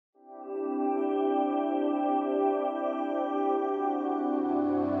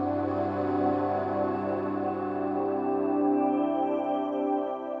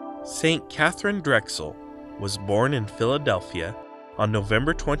Saint Katharine Drexel was born in Philadelphia on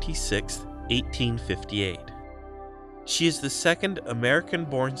November 26, 1858. She is the second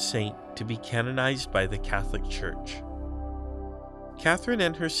American-born saint to be canonized by the Catholic Church. Katherine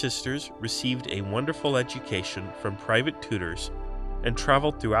and her sisters received a wonderful education from private tutors and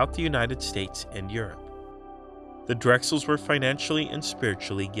traveled throughout the United States and Europe. The Drexels were financially and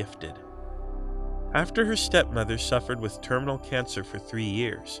spiritually gifted. After her stepmother suffered with terminal cancer for 3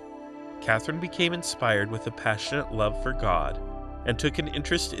 years, Katherine became inspired with a passionate love for God and took an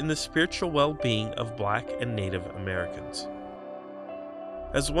interest in the spiritual well-being of Black and Native Americans.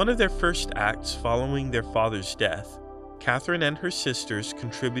 As one of their first acts following their father's death, Katherine and her sisters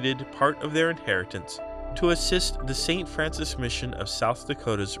contributed part of their inheritance to assist the St. Francis Mission of South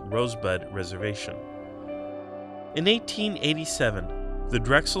Dakota's Rosebud Reservation. In 1887, the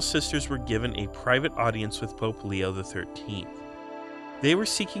Drexel sisters were given a private audience with Pope Leo XIII. They were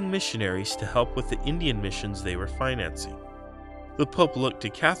seeking missionaries to help with the Indian missions they were financing. The Pope looked to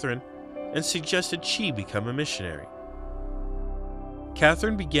Katherine and suggested she become a missionary.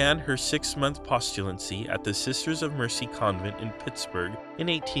 Katherine began her 6-month postulancy at the Sisters of Mercy Convent in Pittsburgh in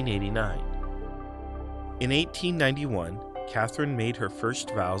 1889. In 1891, Katherine made her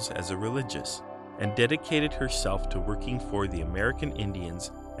first vows as a religious and dedicated herself to working for the American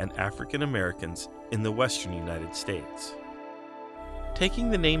Indians and African Americans in the western United States.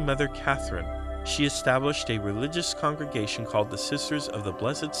 Taking the name Mother Katherine, she established a religious congregation called the Sisters of the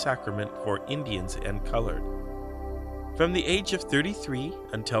Blessed Sacrament for Indians and Colored. From the age of 33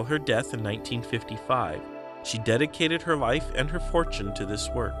 until her death in 1955, she dedicated her life and her fortune to this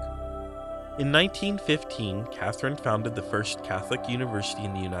work. In 1915, Katherine founded the first Catholic university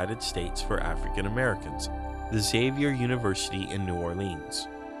in the United States for African Americans, the Xavier University in New Orleans.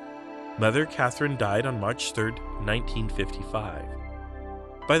 Mother Katherine died on March 3, 1955.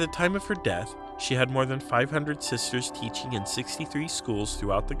 By the time of her death, she had more than 500 sisters teaching in 63 schools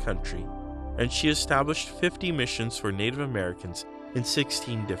throughout the country, and she established 50 missions for Native Americans in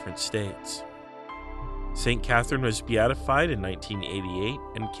 16 different states. St. Katharine was beatified in 1988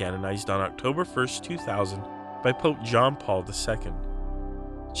 and canonized on October 1, 2000 by Pope John Paul II.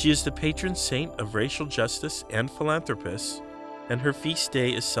 She is the patron saint of racial justice and philanthropists, and her feast day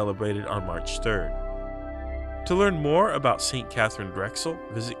is celebrated on March 3rd. To learn more about St. Katharine Drexel,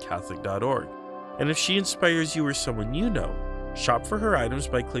 visit Catholic.org. And if she inspires you or someone you know, shop for her items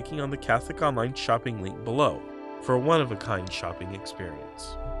by clicking on the Catholic Online shopping link below for a one-of-a-kind shopping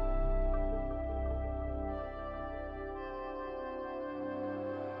experience.